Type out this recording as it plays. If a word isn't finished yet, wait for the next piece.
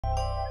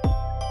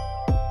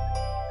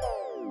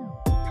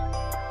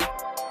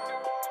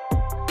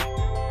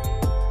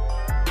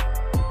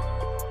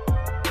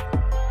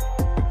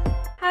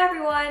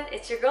everyone,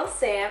 it's your girl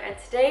Sam, and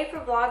today for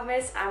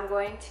Vlogmas I'm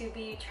going to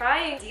be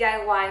trying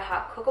DIY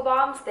hot cocoa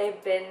bombs.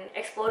 They've been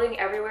exploding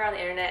everywhere on the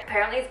internet.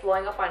 Apparently it's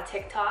blowing up on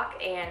TikTok,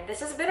 and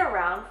this has been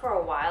around for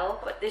a while,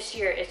 but this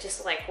year it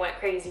just like went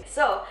crazy.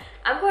 So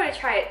I'm going to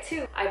try it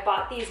too. I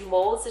bought these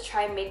molds to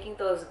try making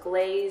those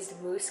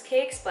glazed mousse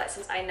cakes, but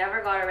since I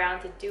never got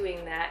around to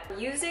doing that, I'm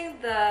using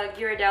the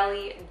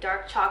Ghiradelli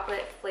dark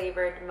chocolate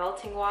flavored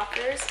melting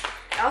Wafers.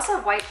 I also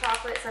have white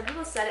chocolate. Some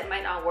people said it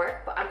might not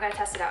work, but I'm gonna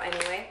test it out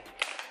anyway.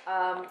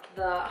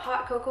 The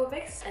hot cocoa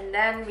mix, and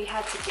then we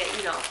had to get,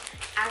 you know,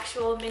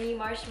 actual mini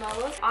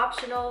marshmallows.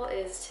 Optional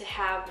is to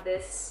have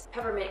this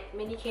peppermint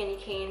mini candy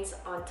canes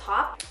on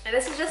top. And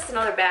this is just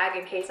another bag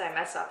in case I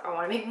mess up or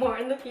want to make more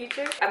in the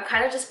future. I'm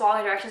kind of just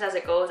following directions as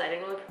it goes. I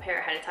didn't really prepare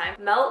ahead of time.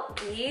 Melt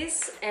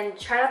these and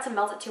try not to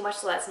melt it too much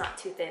so that it's not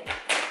too thin.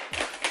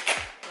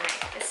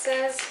 Right. It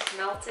says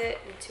melt it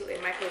into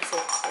a microwave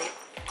safe plate.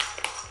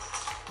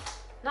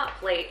 Not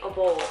plate, a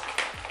bowl.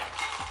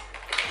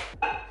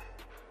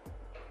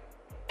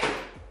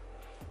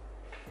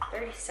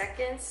 "30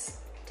 seconds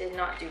did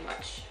not do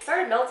much.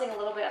 Started melting a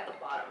little bit at the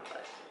bottom,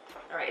 but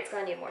all right, it's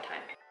gonna need more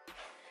time.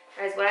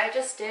 Guys, what I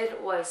just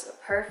did was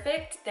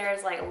perfect.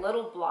 There's like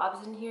little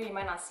blobs in here. You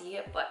might not see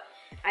it, but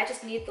I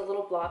just need the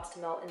little blobs to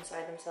melt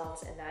inside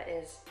themselves, and that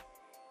is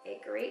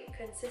a great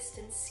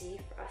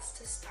consistency for us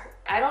to start.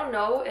 I don't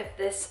know if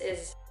this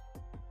is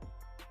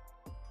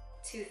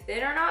too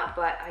thin or not,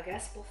 but I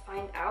guess we'll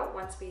find out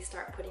once we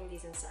start putting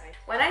these inside.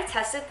 When I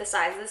tested the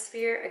size of the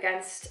sphere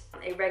against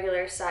a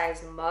regular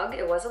size mug,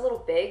 it was a little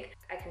big.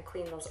 I can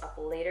clean those up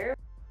later.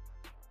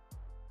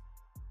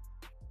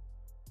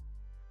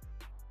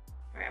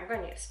 All right, I'm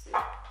gonna need a spoon.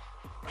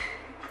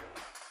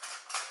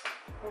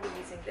 We'll be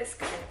using this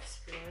kind of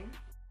spoon.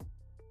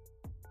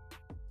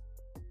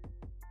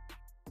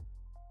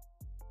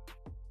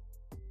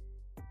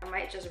 I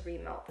might just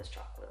remelt this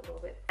chocolate a little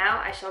bit. Now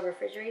I shall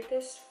refrigerate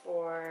this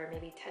for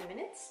maybe 10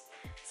 minutes.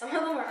 Some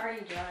of them are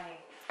already drying.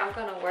 I'm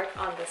gonna work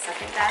on the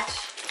second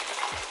batch.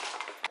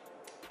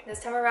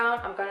 This time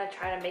around, I'm gonna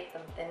try to make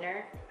them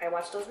thinner. I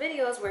watched those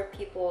videos where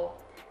people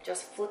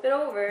just flip it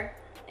over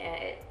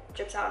and it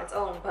drips out on its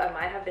own, but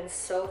mine have been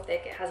so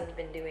thick it hasn't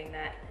been doing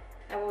that.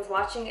 I was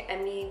watching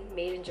Emmy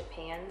Made in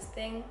Japan's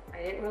thing. I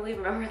didn't really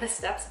remember the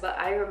steps, but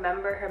I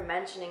remember her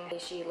mentioning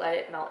she let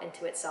it melt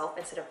into itself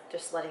instead of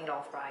just letting it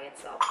all fry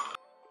itself.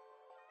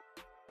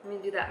 Let me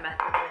do that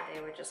method where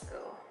they would just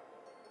go.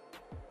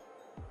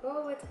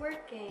 Oh, it's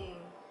working.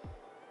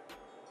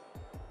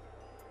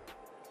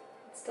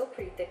 It's still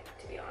pretty thick,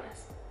 to be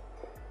honest.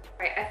 All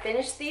right, I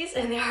finished these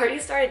and they already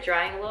started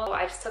drying a little.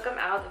 I just took them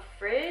out of the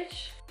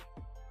fridge.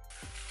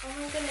 Oh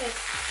my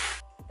goodness.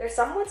 There's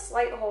some with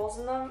slight holes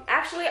in them.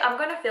 Actually, I'm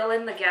gonna fill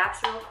in the gaps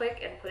real quick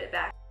and put it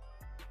back.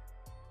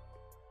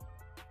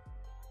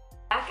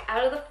 Back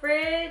out of the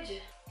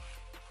fridge.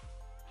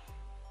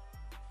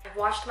 I've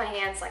washed my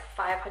hands like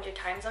 500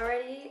 times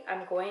already.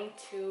 I'm going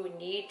to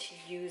need to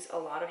use a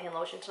lot of hand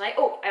lotion tonight.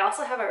 Oh, I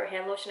also have a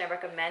hand lotion I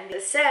recommend.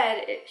 It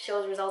said it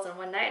shows results in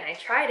one night, and I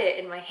tried it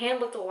and my hand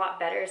looked a lot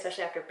better,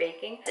 especially after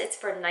baking. It's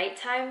for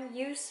nighttime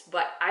use,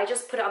 but I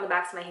just put it on the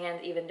backs of my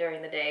hands even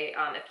during the day.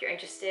 If you're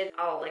interested,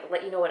 I'll like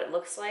let you know what it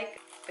looks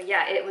like. But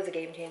yeah, it was a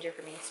game changer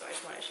for me, so I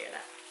just want to share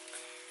that.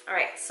 All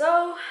right,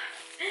 so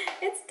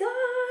it's done.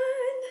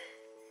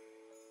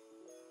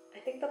 I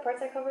think the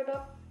parts I covered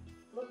up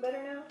look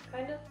better now,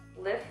 kind of.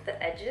 Lift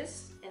the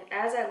edges, and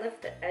as I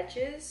lift the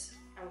edges,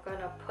 I'm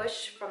gonna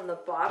push from the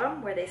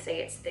bottom where they say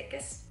it's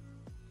thickest.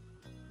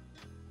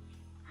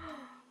 Oh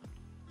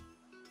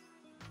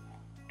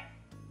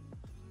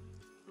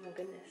my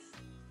goodness.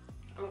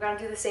 I'm gonna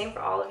do the same for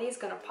all of these,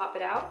 gonna pop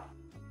it out.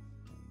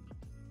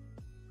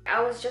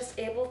 I was just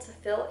able to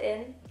fill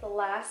in the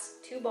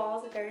last 2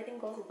 balls if everything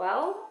goes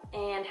well,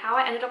 and how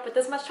I ended up with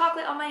this much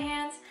chocolate on my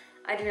hands,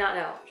 I do not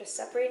know. Just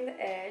separating the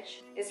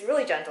edge. It's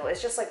really gentle.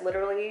 It's just like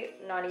literally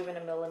not even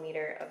a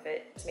millimeter of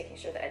it. Just making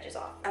sure the edge is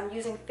off. I'm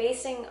using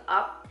facing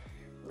up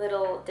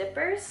little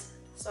dippers.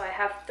 So I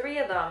have 3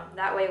 of them.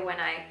 That way when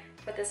I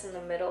put this in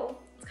the middle,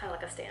 it's kind of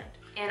like a stand.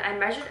 And I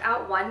measured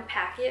out 1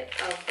 packet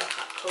of the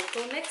hot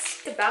cocoa mix.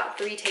 It's about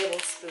 3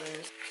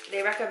 tablespoons.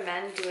 They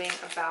recommend doing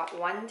about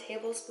 1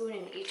 tablespoon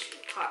in each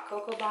hot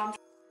cocoa bomb.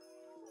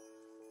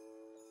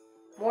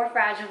 More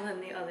fragile than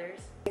the others.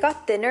 It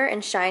got thinner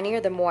and shinier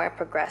the more I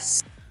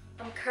progressed.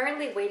 I'm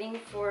currently waiting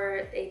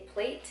for a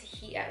plate to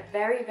heat at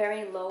very,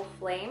 very low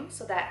flame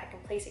so that I can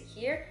place it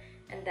here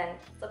and then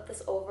flip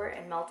this over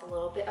and melt a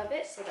little bit of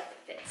it so that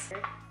it fits.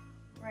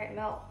 All right,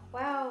 melt.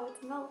 Wow,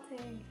 it's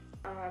melting.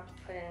 I'm gonna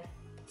put in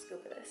a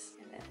scoop of this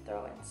and then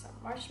throw in some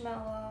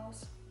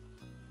marshmallows.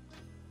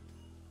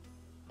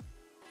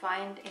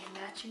 Find a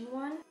matching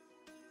one.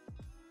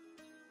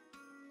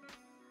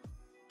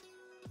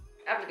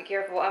 I have to be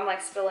careful. I'm like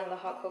spilling the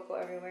hot cocoa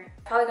everywhere.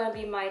 Probably gonna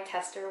be my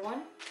tester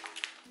one.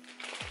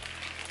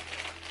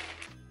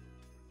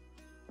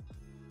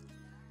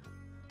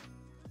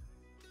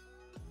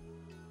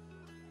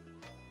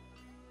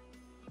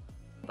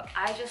 But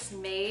I just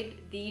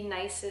made the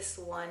nicest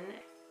one.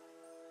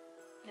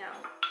 Now,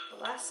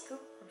 the last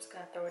scoop, I'm just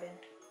gonna throw it in.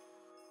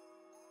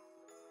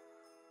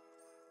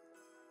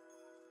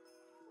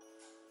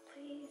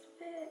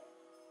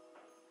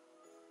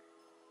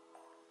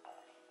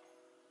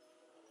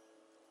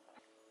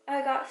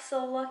 I got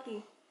so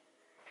lucky.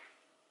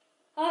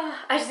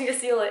 I just need to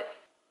seal it.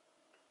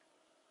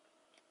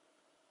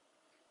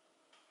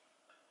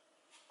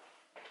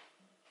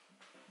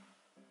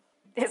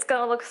 It's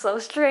gonna look so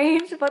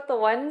strange, but the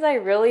ones I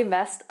really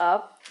messed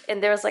up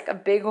and there was like a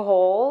big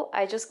hole,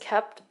 I just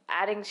kept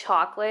adding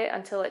chocolate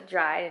until it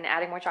dried and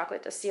adding more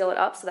chocolate to seal it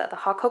up so that the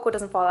hot cocoa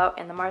doesn't fall out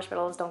and the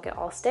marshmallows don't get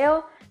all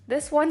stale.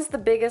 This one's the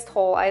biggest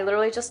hole. I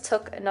literally just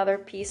took another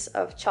piece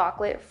of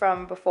chocolate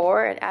from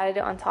before and added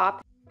it on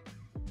top.